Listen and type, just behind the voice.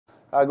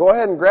Go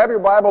ahead and grab your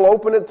Bible,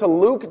 open it to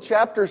Luke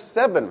chapter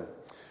 7.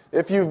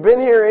 If you've been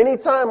here any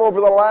time over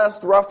the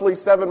last roughly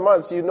 7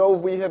 months, you know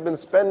we have been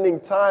spending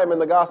time in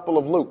the Gospel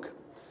of Luke.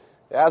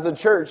 As a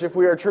church, if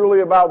we are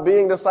truly about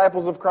being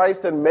disciples of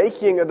Christ and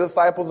making a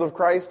disciples of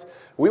Christ,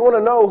 we want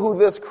to know who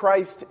this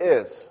Christ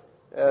is.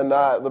 And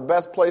the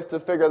best place to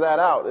figure that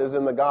out is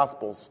in the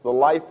Gospels, the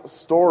life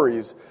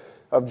stories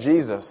of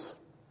Jesus.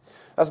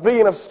 Now,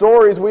 speaking of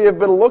stories, we have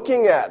been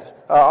looking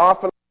at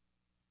often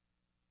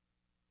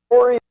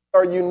stories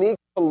are unique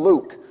to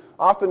Luke,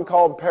 often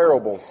called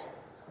parables.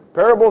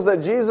 Parables that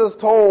Jesus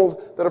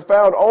told that are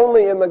found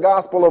only in the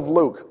Gospel of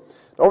Luke.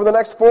 Over the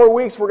next 4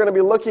 weeks, we're going to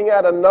be looking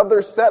at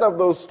another set of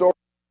those stories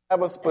that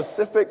have a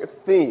specific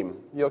theme.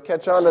 You'll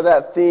catch on to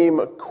that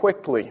theme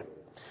quickly.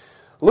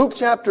 Luke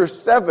chapter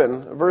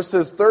 7,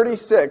 verses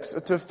 36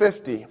 to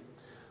 50. I'm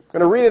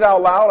going to read it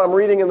out loud. I'm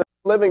reading in the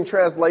Living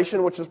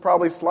Translation, which is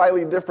probably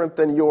slightly different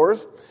than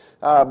yours,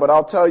 but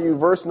I'll tell you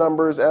verse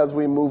numbers as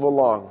we move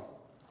along.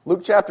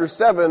 Luke chapter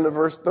 7,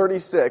 verse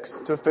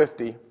 36 to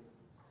 50.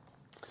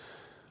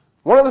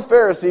 One of the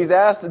Pharisees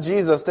asked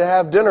Jesus to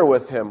have dinner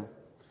with him.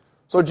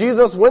 So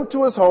Jesus went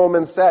to his home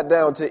and sat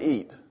down to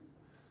eat.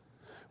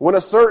 When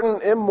a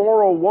certain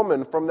immoral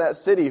woman from that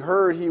city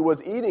heard he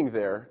was eating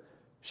there,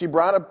 she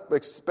brought a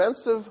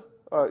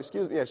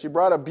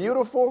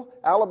beautiful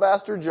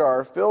alabaster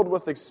jar filled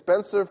with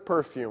expensive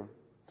perfume.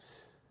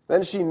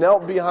 Then she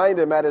knelt behind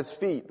him at his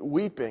feet,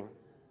 weeping.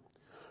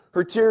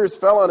 Her tears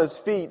fell on his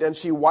feet, and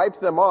she wiped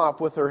them off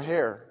with her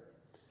hair.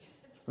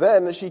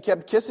 Then she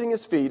kept kissing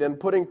his feet and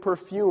putting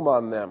perfume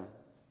on them.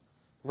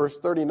 Verse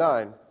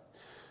 39.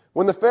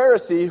 When the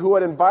Pharisee who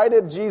had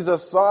invited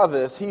Jesus saw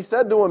this, he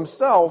said to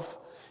himself,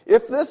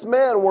 "If this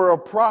man were a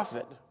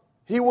prophet,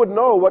 he would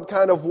know what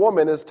kind of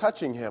woman is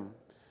touching him.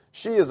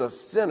 She is a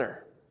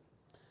sinner."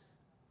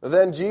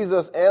 Then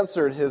Jesus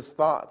answered his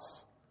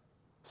thoughts.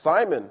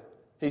 "Simon,"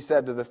 he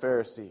said to the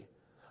Pharisee,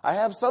 "I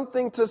have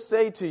something to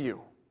say to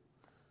you."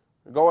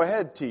 "Go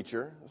ahead,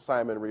 teacher,"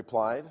 Simon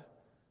replied.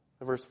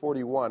 Verse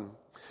 41.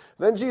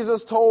 Then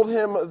Jesus told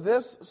him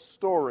this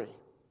story.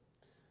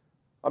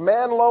 A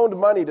man loaned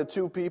money to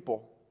two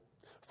people,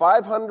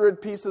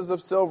 500 pieces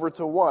of silver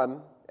to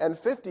one and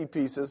 50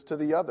 pieces to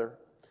the other.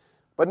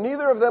 But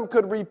neither of them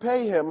could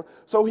repay him,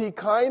 so he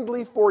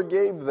kindly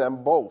forgave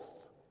them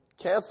both,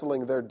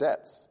 canceling their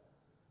debts.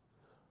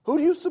 Who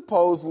do you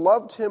suppose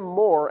loved him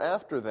more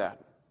after that?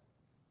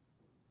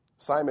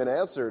 Simon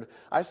answered,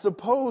 "I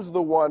suppose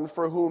the one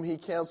for whom he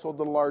canceled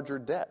the larger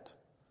debt."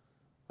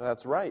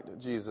 "That's right,"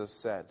 Jesus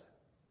said.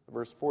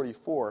 Verse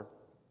 44.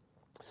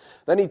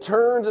 Then he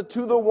turned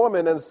to the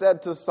woman and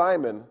said to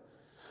Simon,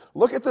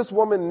 "Look at this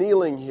woman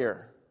kneeling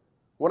here.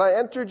 When I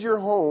entered your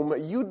home,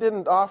 you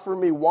didn't offer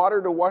me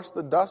water to wash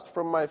the dust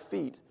from my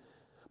feet,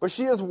 but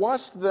she has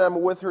washed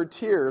them with her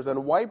tears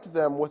and wiped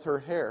them with her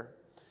hair.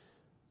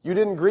 You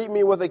didn't greet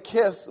me with a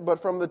kiss, but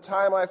from the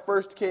time I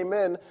first came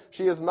in,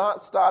 she has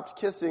not stopped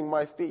kissing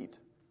my feet.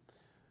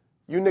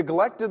 You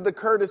neglected the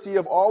courtesy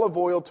of olive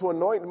oil to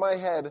anoint my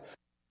head.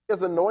 She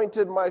has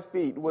anointed my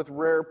feet with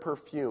rare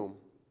perfume."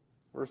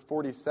 Verse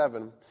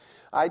 47.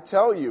 I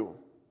tell you,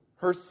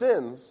 her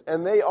sins,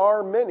 and they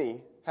are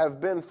many, have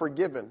been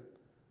forgiven.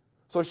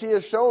 So she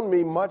has shown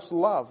me much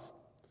love.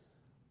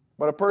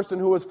 But a person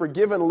who is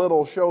forgiven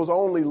little shows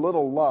only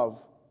little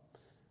love.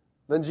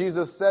 Then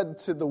Jesus said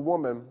to the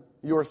woman,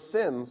 "Your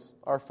sins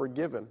are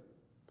forgiven."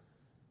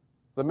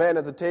 The men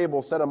at the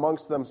table said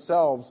amongst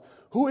themselves,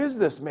 "Who is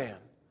this man,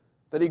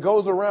 that he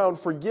goes around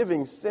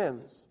forgiving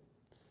sins?"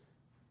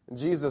 And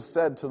Jesus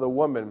said to the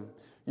woman,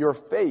 "Your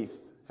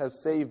faith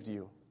has saved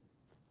you.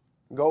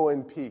 Go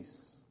in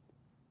peace."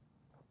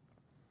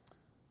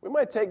 We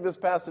might take this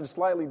passage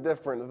slightly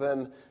different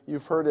than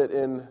you've heard it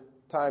in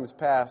times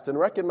past and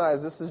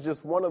recognize this is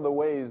just one of the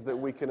ways that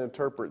we can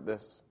interpret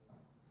this.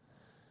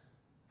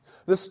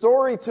 The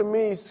story to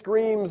me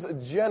screams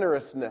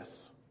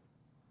generousness.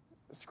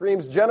 It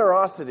screams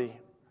generosity.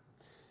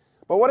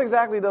 But what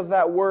exactly does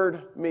that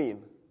word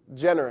mean?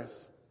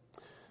 Generous.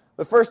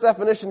 The first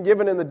definition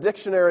given in the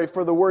dictionary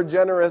for the word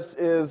generous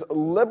is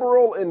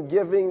liberal in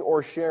giving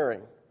or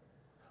sharing.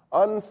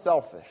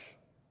 Unselfish.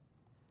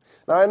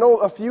 Now, I know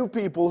a few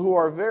people who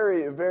are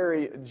very,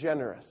 very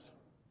generous.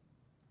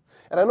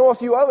 And I know a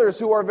few others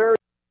who are very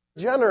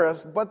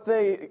generous, but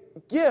they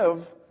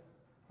give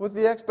with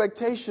the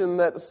expectation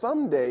that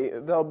someday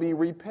they'll be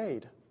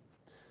repaid.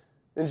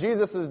 In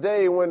Jesus'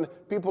 day, when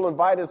people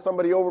invited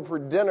somebody over for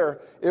dinner,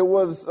 it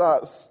was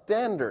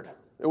standard.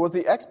 It was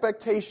the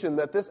expectation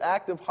that this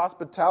act of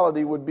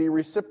hospitality would be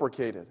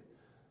reciprocated.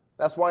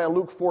 That's why in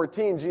Luke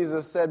 14,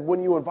 Jesus said,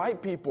 when you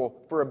invite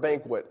people for a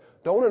banquet,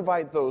 don't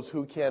invite those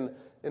who can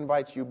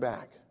invite you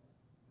back.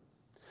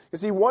 You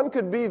see, one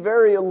could be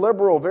very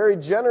liberal, very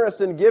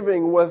generous in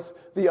giving with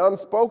the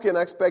unspoken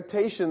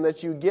expectation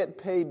that you get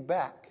paid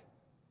back.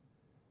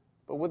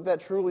 But would that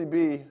truly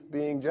be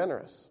being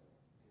generous?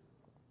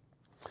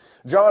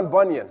 John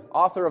Bunyan,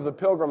 author of The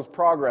Pilgrim's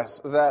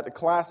Progress, that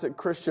classic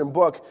Christian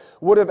book,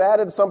 would have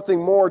added something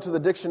more to the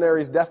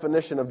dictionary's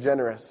definition of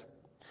generous.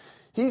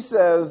 He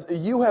says,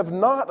 you have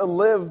not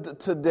lived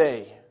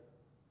today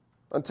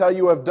until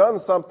you have done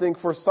something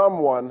for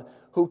someone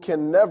who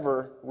can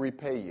never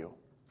repay you.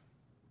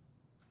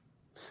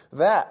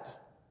 That,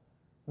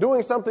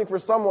 doing something for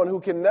someone who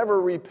can never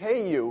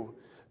repay you,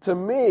 to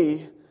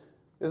me,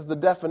 is the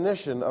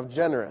definition of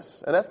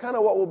generous. And that's kind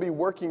of what we'll be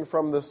working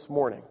from this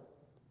morning.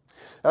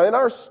 Now, in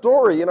our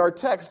story, in our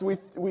text,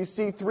 we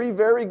see three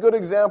very good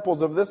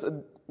examples of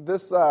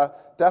this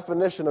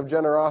definition of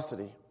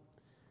generosity.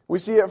 We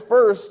see it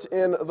first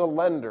in the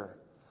lender,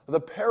 the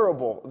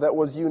parable that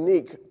was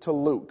unique to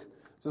Luke.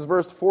 This is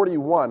verse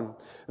 41.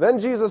 Then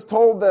Jesus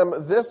told them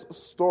this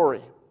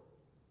story.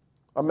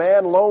 A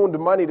man loaned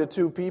money to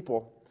two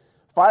people,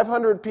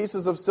 500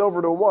 pieces of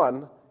silver to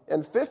one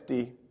and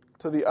 50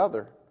 to the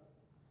other.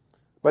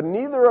 But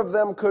neither of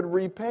them could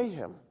repay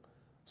him,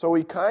 so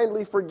he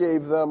kindly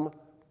forgave them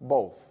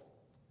both.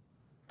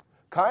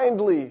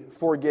 Kindly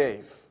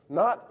forgave,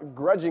 not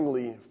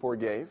grudgingly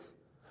forgave,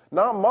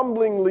 not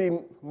mumblingly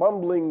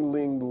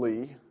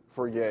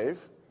forgave.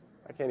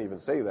 I can't even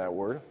say that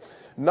word.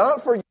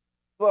 Not forgave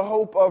the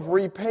hope of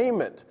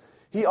repayment.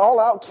 He all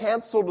out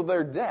canceled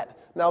their debt.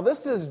 Now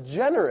this is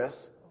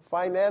generous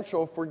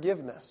financial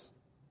forgiveness.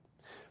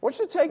 I want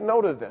you to take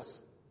note of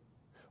this.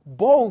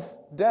 Both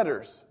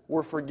debtors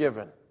were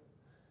forgiven.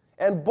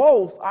 And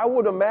both, I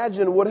would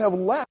imagine, would have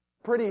left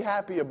pretty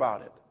happy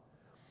about it.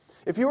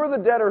 If you were the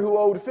debtor who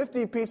owed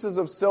 50 pieces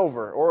of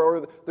silver,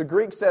 or the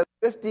Greek says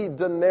 50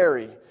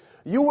 denarii,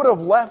 you would have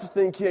left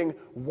thinking,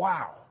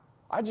 wow,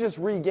 I just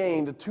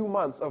regained 2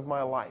 months of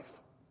my life.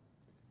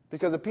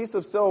 Because a piece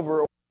of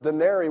silver, or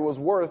denarii, was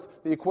worth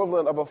the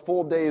equivalent of a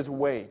full day's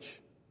wage.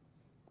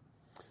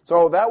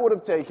 So that would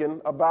have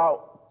taken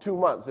about 2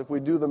 months, if we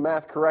do the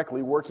math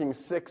correctly, working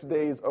 6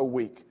 days a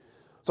week.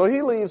 So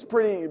he leaves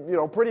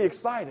pretty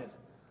excited.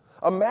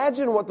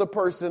 Imagine what the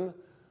person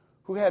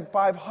who had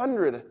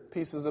 500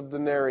 pieces of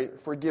denarii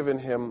forgiven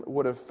him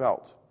would have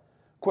felt.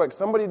 Quick,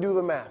 somebody do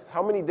the math.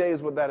 How many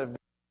days would that have been?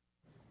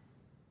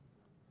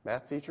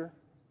 Math teacher?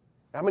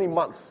 How many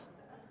months?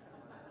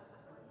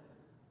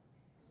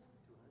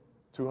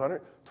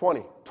 200?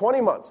 20.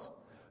 20 months.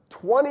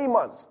 20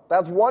 months.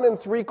 That's 1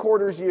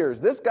 3/4 years.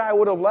 This guy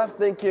would have left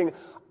thinking,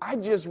 I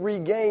just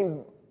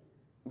regained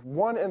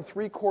 1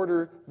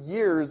 3/4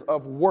 years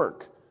of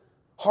work.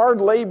 Hard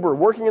labor,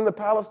 working in the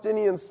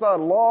Palestinian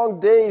sun, long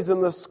days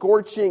in the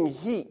scorching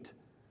heat.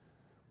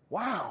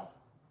 Wow.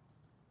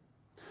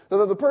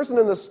 So the person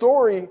in the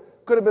story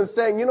could have been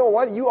saying, you know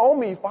what, you owe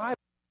me 5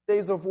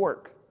 days of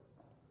work.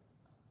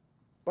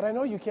 But I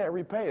know you can't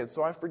repay it,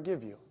 so I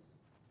forgive you.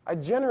 I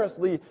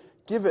generously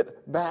give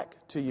it back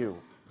to you.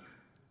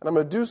 And I'm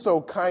going to do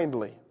so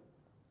kindly.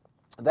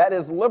 That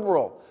is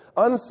liberal,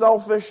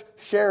 unselfish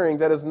sharing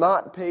that is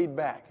not paid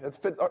back. That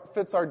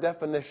fits our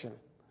definition.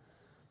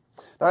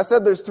 Now, I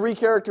said there's 3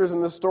 characters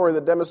in this story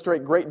that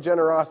demonstrate great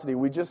generosity.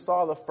 We just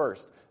saw the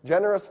first,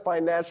 generous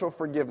financial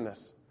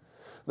forgiveness.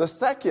 The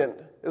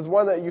second is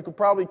one that you could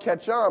probably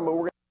catch on, but we're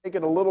going to take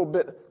it a little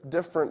bit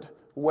different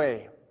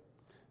way.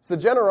 It's the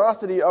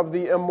generosity of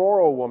the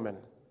immoral woman.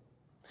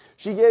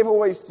 She gave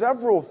away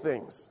several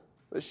things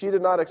that she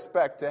did not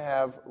expect to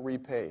have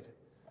repaid.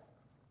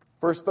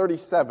 Verse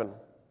 37.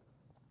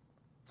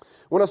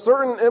 When a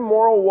certain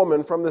immoral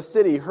woman from the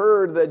city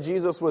heard that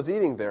Jesus was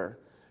eating there,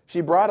 she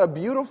brought a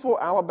beautiful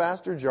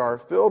alabaster jar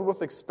filled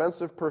with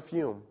expensive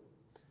perfume.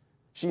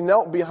 She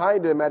knelt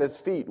behind him at his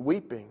feet,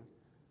 weeping.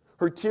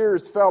 Her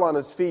tears fell on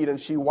his feet, and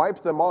she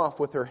wiped them off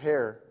with her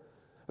hair.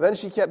 Then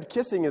she kept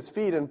kissing his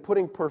feet and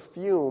putting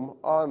perfume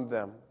on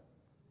them.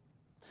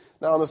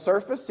 Now, on the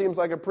surface, seems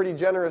like a pretty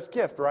generous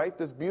gift, right?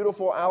 This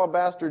beautiful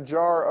alabaster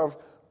jar of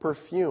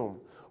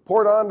perfume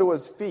poured onto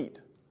his feet.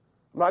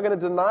 I'm not going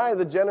to deny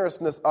the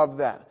generousness of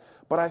that,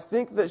 but I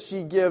think that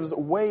she gives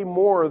way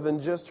more than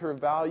just her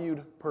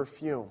valued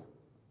perfume.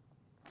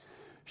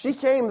 She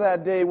came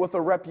that day with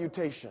a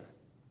reputation,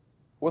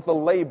 with a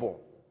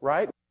label,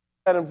 right?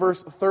 And in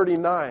verse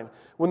 39,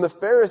 when the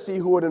Pharisee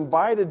who had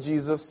invited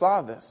Jesus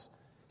saw this,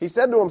 he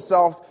said to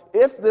himself,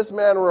 if this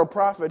man were a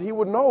prophet, he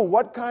would know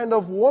what kind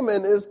of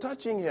woman is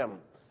touching him.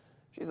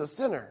 She's a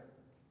sinner.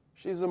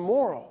 She's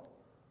immoral.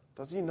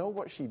 Does he know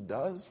what she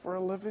does for a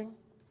living?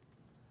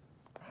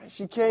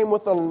 She came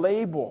with a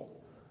label.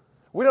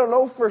 We don't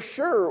know for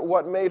sure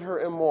what made her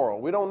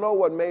immoral. We don't know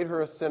what made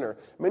her a sinner.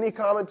 Many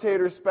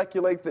commentators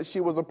speculate that she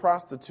was a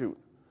prostitute.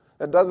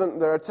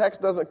 Their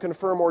text doesn't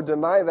confirm or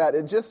deny that.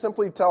 It just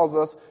simply tells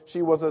us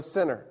she was a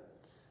sinner.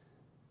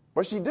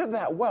 But she did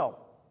that well.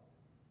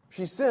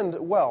 She sinned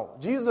well.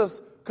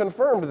 Jesus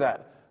confirmed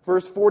that.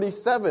 Verse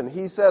 47,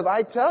 he says,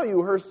 I tell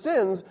you her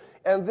sins,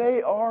 and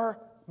they are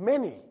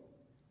many.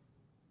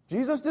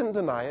 Jesus didn't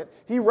deny it.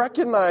 He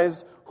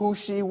recognized who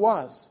she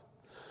was.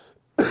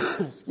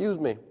 Excuse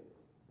me.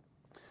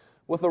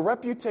 With a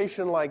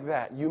reputation like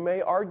that, you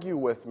may argue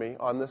with me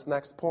on this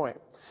next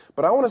point.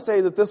 But I want to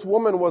say that this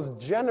woman was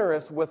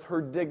generous with her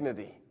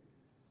dignity.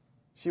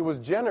 She was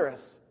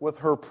generous with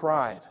her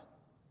pride.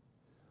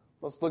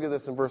 Let's look at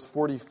this in verse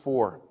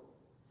 44.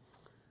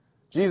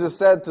 Jesus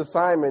said to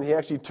Simon, he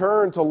actually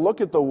turned to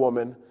look at the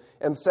woman,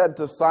 and said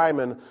to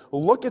Simon,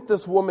 "Look at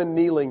this woman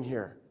kneeling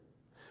here.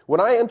 When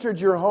I entered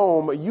your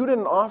home, you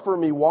didn't offer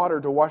me water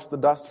to wash the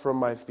dust from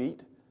my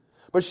feet,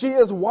 but she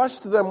has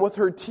washed them with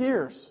her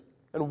tears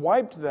and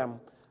wiped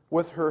them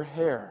with her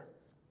hair."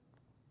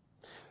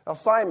 Now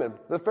Simon,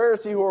 the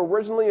Pharisee who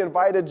originally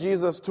invited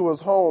Jesus to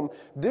his home,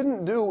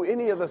 didn't do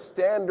any of the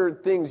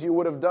standard things you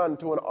would have done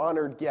to an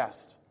honored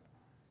guest.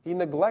 He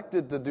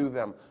neglected to do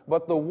them,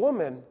 but the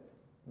woman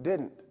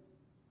didn't.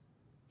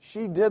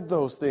 She did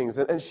those things,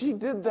 and she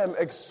did them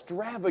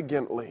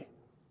extravagantly.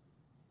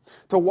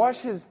 To wash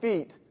his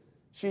feet,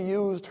 she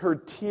used her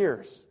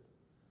tears.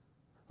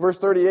 Verse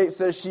 38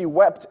 says she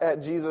wept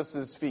at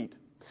Jesus' feet.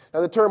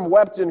 Now the term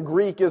wept in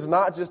Greek is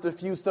not just a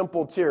few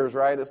simple tears,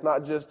 right? It's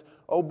not just,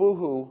 oh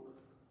boo-hoo,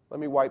 let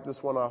me wipe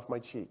this one off my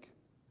cheek.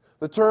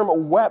 The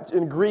term wept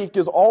in Greek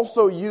is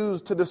also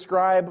used to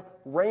describe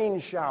rain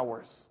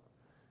showers.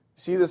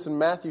 You see this in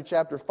Matthew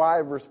chapter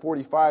 5, verse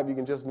 45. You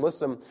can just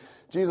listen.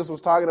 Jesus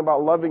was talking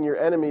about loving your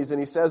enemies, and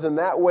he says, "In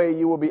that way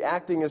you will be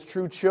acting as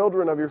true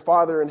children of your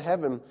Father in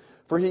heaven,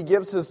 for he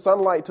gives his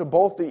sunlight to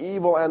both the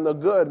evil and the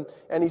good,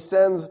 and he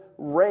sends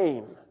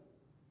rain."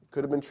 It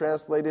could have been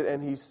translated,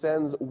 "and he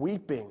sends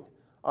weeping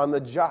on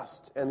the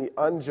just and the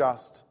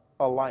unjust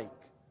alike."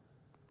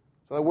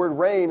 So the word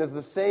rain is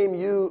the same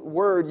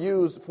word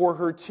used for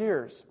her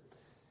tears.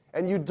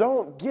 And you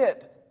don't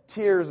get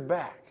tears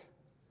back.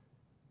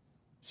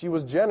 She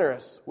was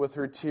generous with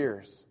her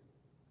tears.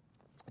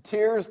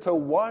 Tears to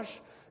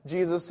wash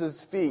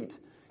Jesus' feet.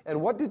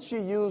 And what did she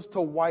use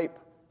to wipe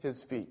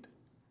his feet?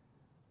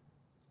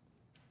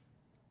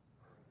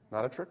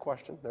 Not a trick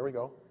question. There we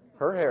go.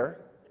 Her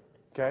hair.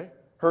 Okay?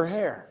 Her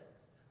hair.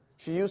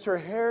 She used her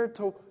hair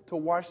to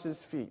wash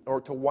his feet,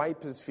 or to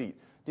wipe his feet.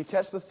 Do you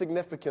catch the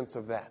significance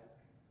of that?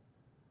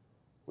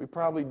 We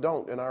probably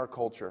don't in our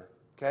culture.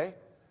 Okay?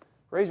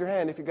 Raise your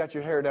hand if you got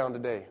your hair down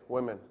today,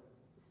 women.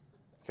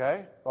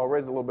 Okay? I'll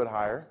raise it a little bit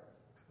higher.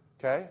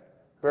 Okay?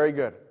 Very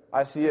good.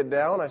 I see it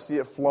down. I see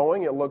it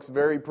flowing. It looks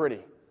very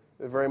pretty.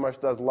 It very much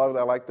does. Love it.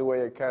 I like the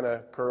way it kind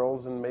of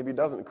curls and maybe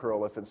doesn't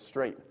curl if it's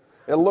straight.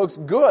 It looks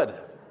good.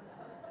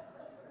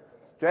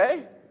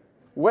 Okay?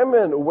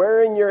 Women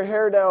wearing your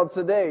hair down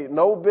today,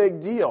 no big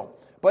deal.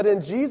 But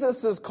in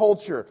Jesus'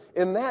 culture,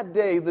 in that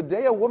day, the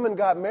day a woman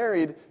got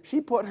married,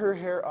 she put her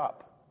hair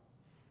up.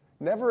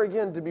 Never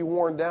again to be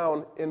worn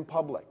down in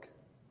public.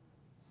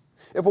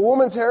 If a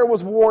woman's hair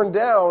was worn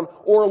down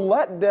or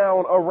let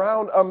down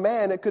around a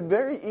man, it could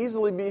very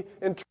easily be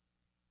interpreted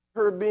as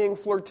her being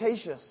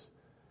flirtatious,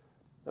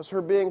 as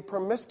her being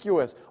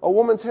promiscuous. A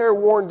woman's hair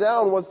worn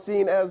down was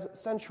seen as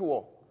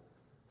sensual.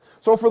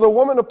 So for the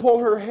woman to pull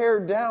her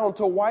hair down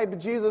to wipe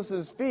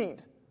Jesus'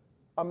 feet,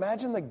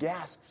 imagine the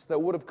gasps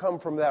that would have come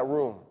from that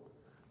room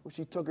when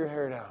she took her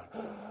hair down.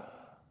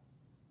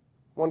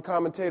 One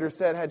commentator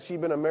said, had she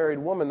been a married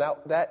woman,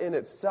 that in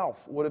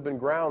itself would have been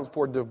grounds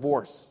for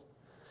divorce.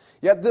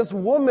 Yet this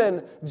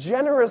woman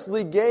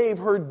generously gave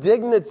her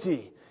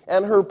dignity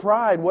and her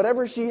pride,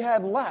 whatever she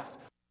had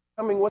left,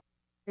 coming with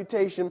her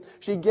reputation,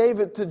 she gave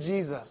it to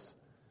Jesus.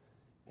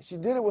 And she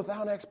did it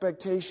without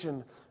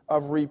expectation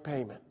of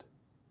repayment.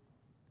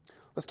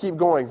 Let's keep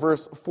going.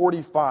 Verse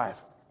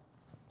 45.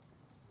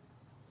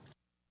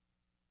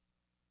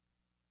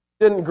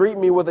 Didn't greet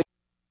me with a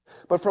kiss,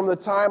 but from the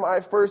time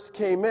I first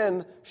came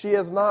in, she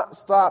has not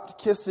stopped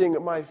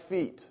kissing my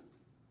feet.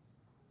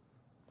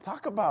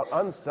 Talk about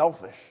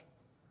unselfish.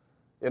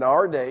 In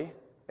our day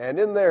and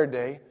in their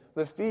day,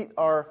 the feet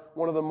are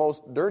one of the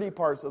most dirty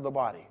parts of the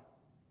body.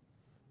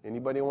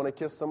 Anybody want to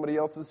kiss somebody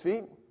else's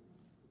feet?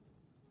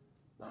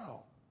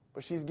 No.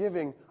 But she's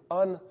giving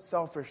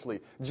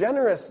unselfishly,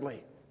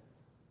 generously.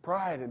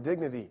 Pride and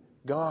dignity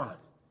gone.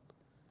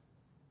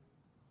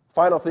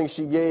 Final thing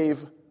she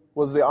gave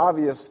was the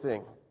obvious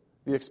thing,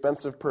 the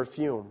expensive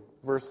perfume.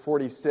 Verse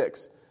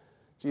 46.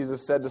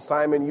 Jesus said to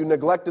Simon, "You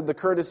neglected the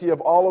courtesy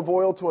of olive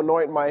oil to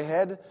anoint my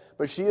head,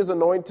 but she has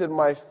anointed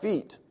my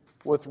feet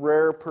with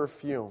rare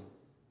perfume."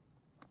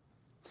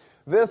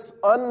 This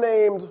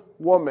unnamed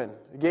woman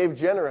gave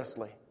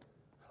generously,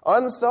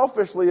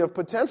 unselfishly, of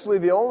potentially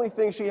the only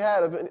thing she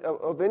had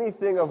of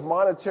anything of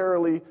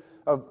monetary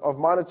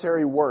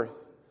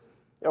worth.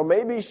 You know,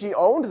 maybe she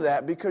owned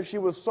that because she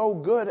was so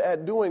good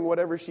at doing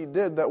whatever she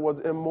did that was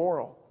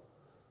immoral.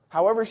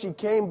 However she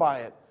came by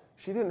it,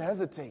 she didn't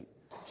hesitate.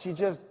 She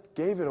just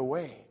gave it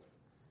away.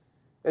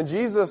 And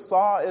Jesus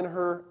saw in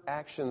her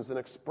actions an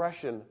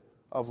expression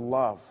of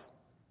love,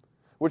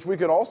 which we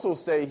could also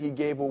say he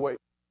gave away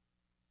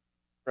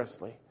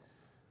generously.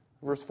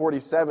 Verse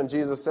 47,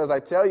 Jesus says, "I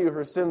tell you,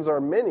 her sins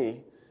are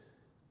many,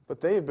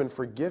 but they have been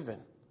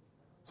forgiven."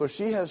 So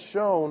she has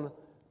shown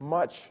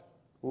much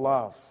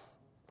love.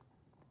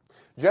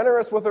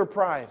 Generous with her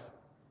pride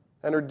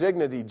and her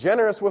dignity,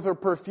 generous with her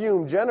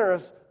perfume,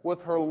 generous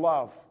with her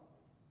love.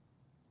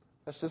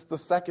 That's just the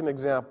second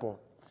example.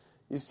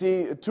 You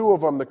see two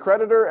of them, the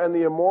creditor and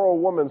the immoral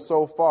woman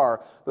so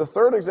far. The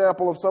third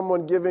example of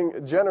someone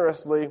giving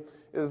generously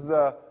is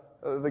the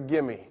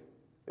gimme,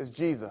 is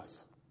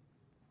Jesus.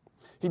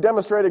 He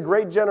demonstrated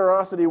great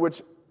generosity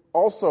which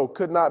also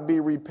could not be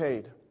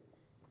repaid.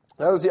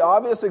 That was the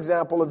obvious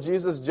example of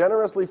Jesus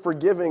generously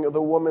forgiving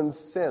the woman's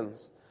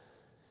sins.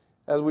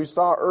 As we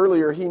saw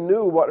earlier, he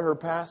knew what her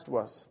past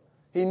was.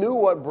 He knew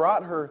what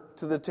brought her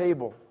to the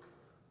table,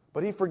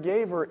 but he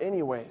forgave her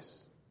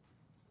anyways.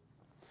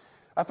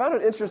 I found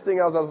it interesting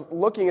as I was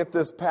looking at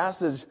this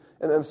passage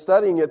and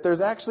studying it.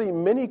 There's actually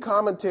many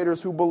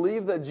commentators who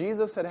believe that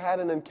Jesus had had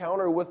an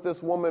encounter with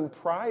this woman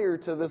prior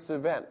to this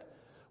event,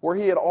 where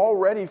he had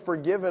already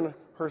forgiven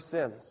her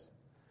sins.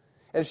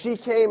 And she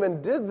came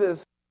and did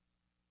this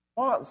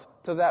in response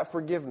to that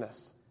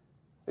forgiveness.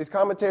 These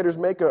commentators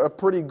make a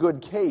pretty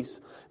good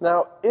case.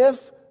 Now,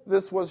 if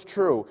this was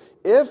true,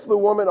 if the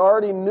woman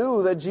already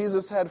knew that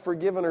Jesus had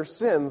forgiven her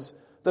sins,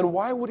 then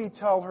why would he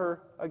tell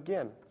her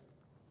again?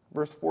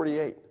 Verse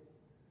 48.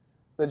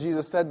 Then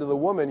Jesus said to the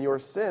woman, "Your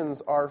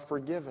sins are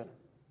forgiven."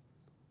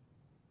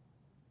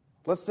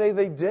 Let's say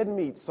they did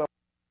meet someone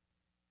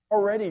who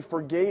already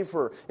forgave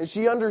her, and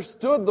she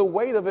understood the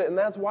weight of it, and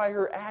that's why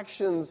her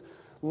actions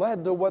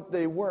led to what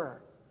they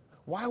were.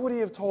 Why would he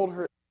have told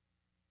her?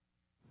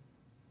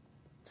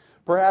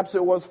 Perhaps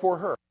it was for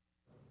her.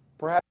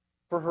 Perhaps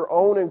for her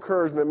own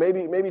encouragement.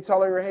 Maybe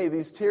telling her, hey,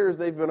 these tears,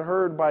 they've been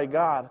heard by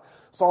God.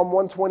 Psalm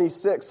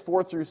 126,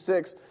 4 through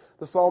 6,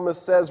 the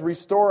psalmist says,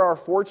 "Restore our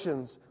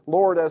fortunes,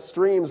 Lord, as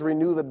streams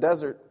renew the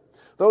desert.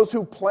 Those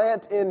who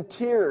plant in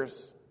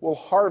tears will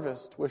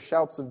harvest with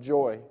shouts of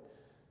joy.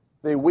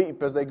 They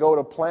weep as they go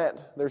to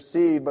plant their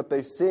seed, but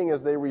they sing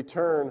as they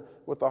return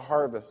with the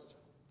harvest."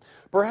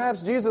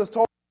 Perhaps Jesus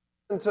told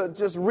her to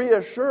just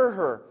reassure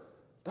her,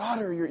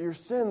 "Daughter, your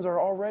sins are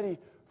already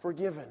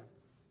forgiven."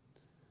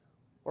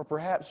 Or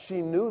perhaps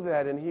she knew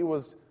that and he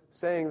was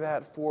saying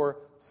that for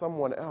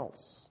someone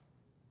else.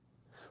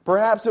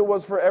 Perhaps it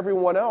was for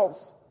everyone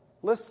else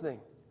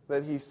listening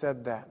that he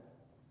said that.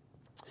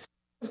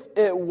 If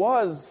it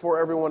was for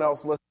everyone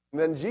else listening,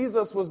 then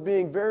Jesus was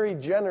being very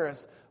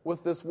generous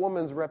with this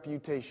woman's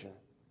reputation.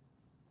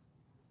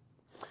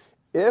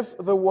 If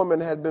the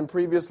woman had been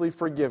previously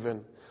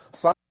forgiven,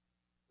 Simon,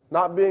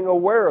 not being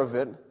aware of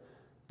it,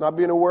 not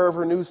being aware of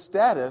her new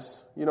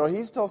status,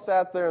 he still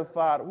sat there and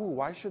thought, ooh,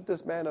 why should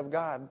this man of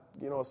God,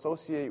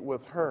 associate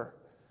with her?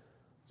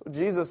 So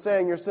Jesus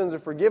saying your sins are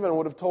forgiven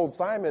would have told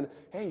Simon,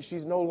 hey,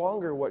 she's no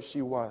longer what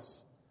she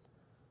was.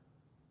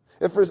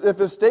 If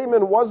his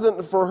statement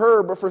wasn't for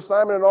her, but for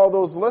Simon and all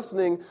those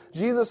listening,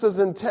 Jesus'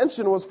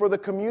 intention was for the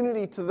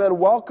community to then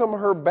welcome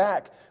her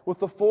back with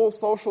the full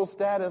social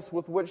status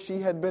with which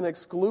she had been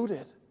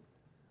excluded.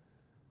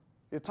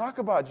 You talk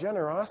about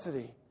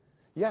generosity.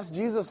 Yes,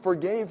 Jesus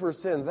forgave her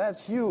sins.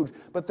 That's huge.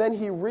 But then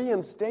he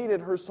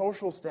reinstated her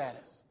social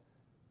status.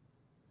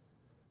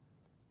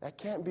 That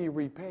can't be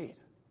repaid.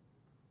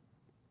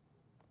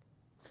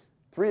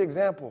 3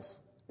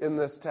 examples in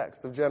this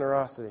text of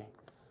generosity.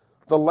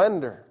 The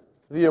lender,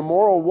 the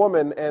immoral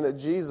woman, and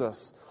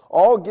Jesus,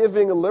 all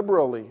giving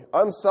liberally,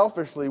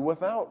 unselfishly,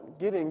 without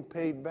getting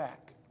paid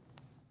back.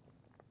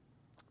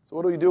 So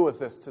what do we do with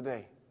this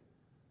today?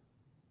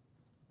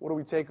 What do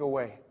we take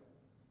away?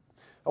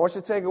 I want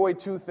you to take away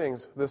 2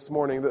 things this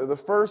morning. The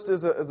first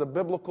is a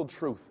biblical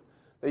truth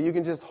that you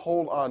can just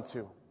hold on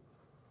to.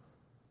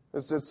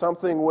 It's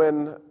something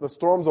when the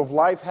storms of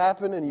life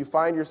happen and you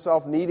find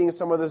yourself needing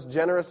some of this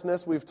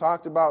generousness we've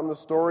talked about in the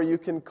story, you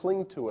can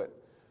cling to it.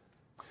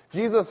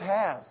 Jesus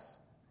has.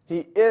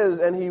 He is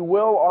and he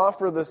will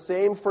offer the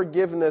same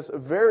forgiveness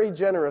very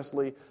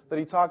generously that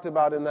he talked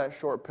about in that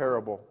short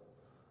parable.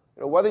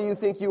 Whether you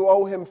think you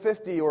owe him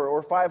 50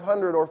 or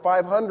 500 or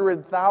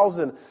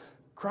 500,000,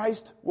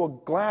 Christ will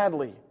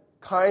gladly,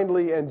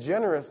 kindly, and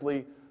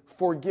generously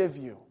forgive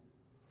you.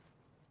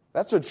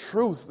 That's a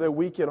truth that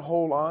we can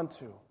hold on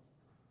to.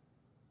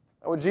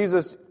 And when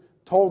Jesus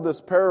told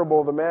this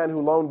parable, the man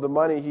who loaned the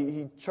money,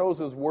 he chose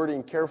his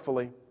wording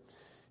carefully.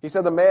 He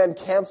said the man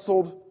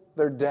canceled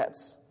their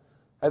debts.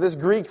 Now, this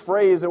Greek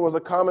phrase, it was a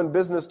common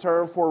business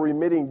term for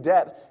remitting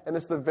debt, and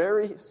it's the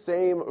very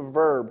same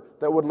verb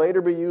that would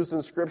later be used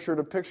in Scripture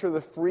to picture the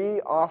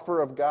free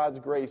offer of God's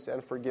grace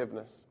and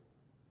forgiveness.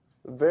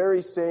 The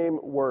very same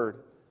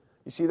word.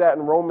 You see that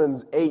in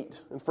Romans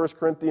 8, in 1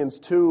 Corinthians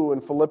 2,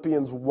 and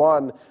Philippians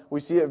 1. We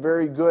see it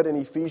very good in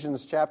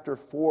Ephesians chapter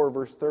 4,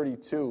 verse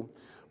 32.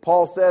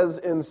 Paul says,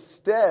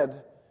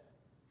 instead,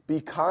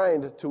 be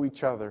kind to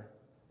each other,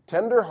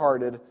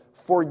 tender-hearted,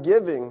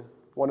 forgiving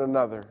one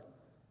another,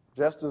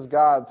 just as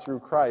God, through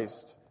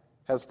Christ,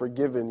 has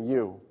forgiven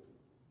you.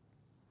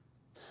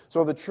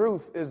 So the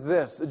truth is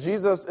this: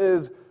 Jesus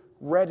is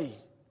ready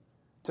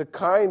to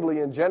kindly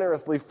and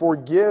generously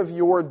forgive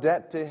your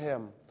debt to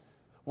him.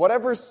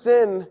 Whatever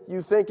sin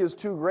you think is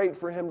too great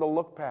for him to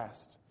look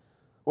past,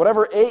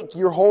 whatever ache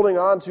you're holding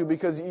on to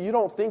because you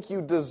don't think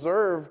you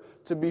deserve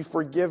to be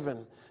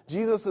forgiven,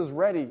 Jesus is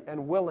ready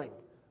and willing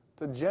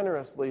to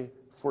generously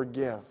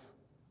forgive.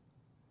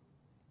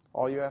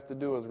 All you have to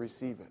do is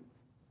receive it.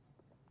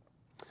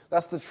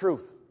 That's the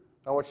truth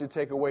I want you to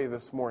take away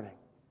this morning.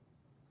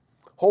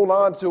 Hold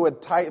on to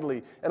it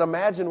tightly and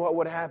imagine what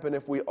would happen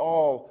if we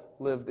all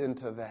lived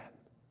into that.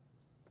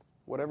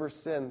 Whatever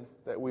sin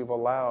that we've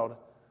allowed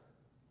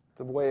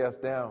to weigh us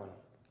down,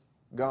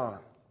 gone.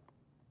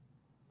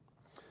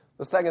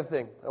 The second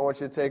thing I want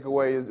you to take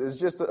away is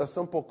just a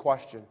simple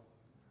question.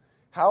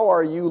 How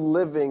are you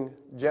living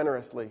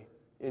generously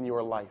in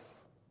your life?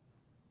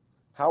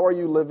 How are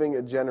you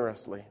living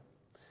generously?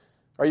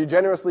 Are you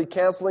generously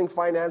canceling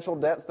financial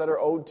debts that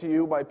are owed to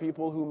you by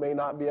people who may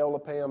not be able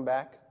to pay them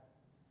back?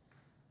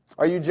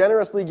 Are you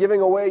generously giving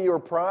away your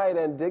pride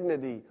and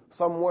dignity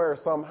somewhere,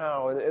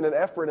 somehow, in an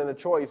effort and a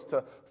choice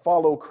to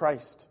follow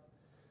Christ?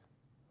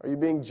 Are you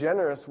being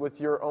generous with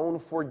your own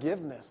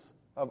forgiveness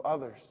of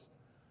others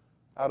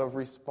out of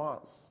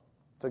response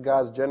to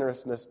God's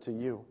generousness to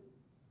you?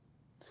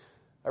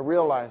 I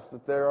realize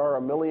that there are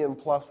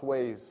 1,000,000+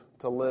 ways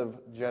to live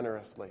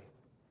generously.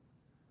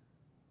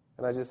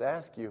 And I just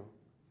ask you,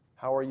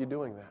 how are you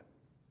doing that?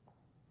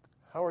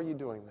 How are you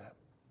doing that?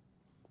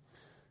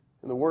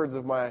 In the words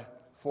of my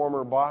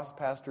former boss,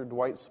 Pastor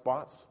Dwight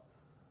Spots,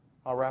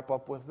 I'll wrap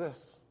up with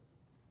this.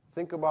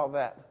 Think about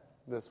that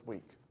this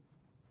week.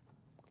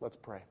 Let's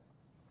pray.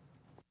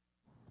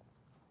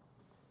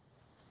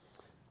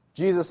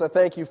 Jesus, I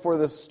thank you for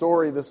this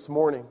story this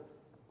morning.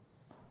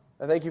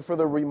 I thank you for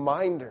the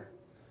reminder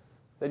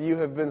that you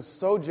have been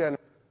so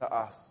generous to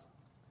us,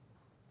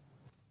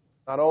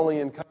 not only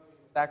in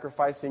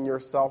sacrificing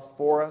yourself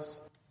for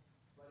us,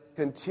 but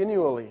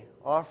continually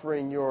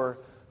offering your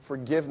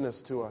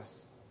forgiveness to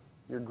us,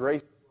 your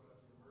grace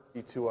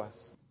to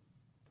us.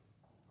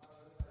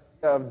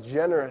 Of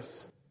generous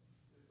is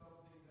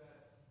something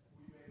that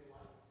we may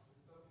like.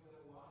 It's something that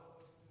a lot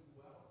of us do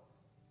well.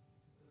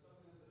 It's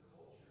something that the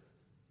culture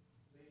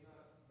may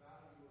not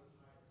value as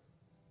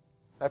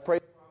highly. I pray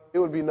it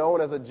would be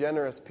known as a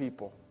generous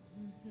people.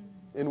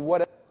 In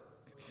whatever.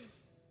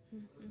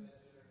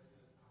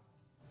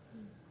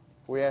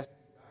 We ask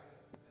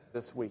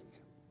this week.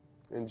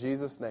 In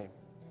Jesus' name,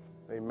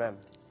 amen.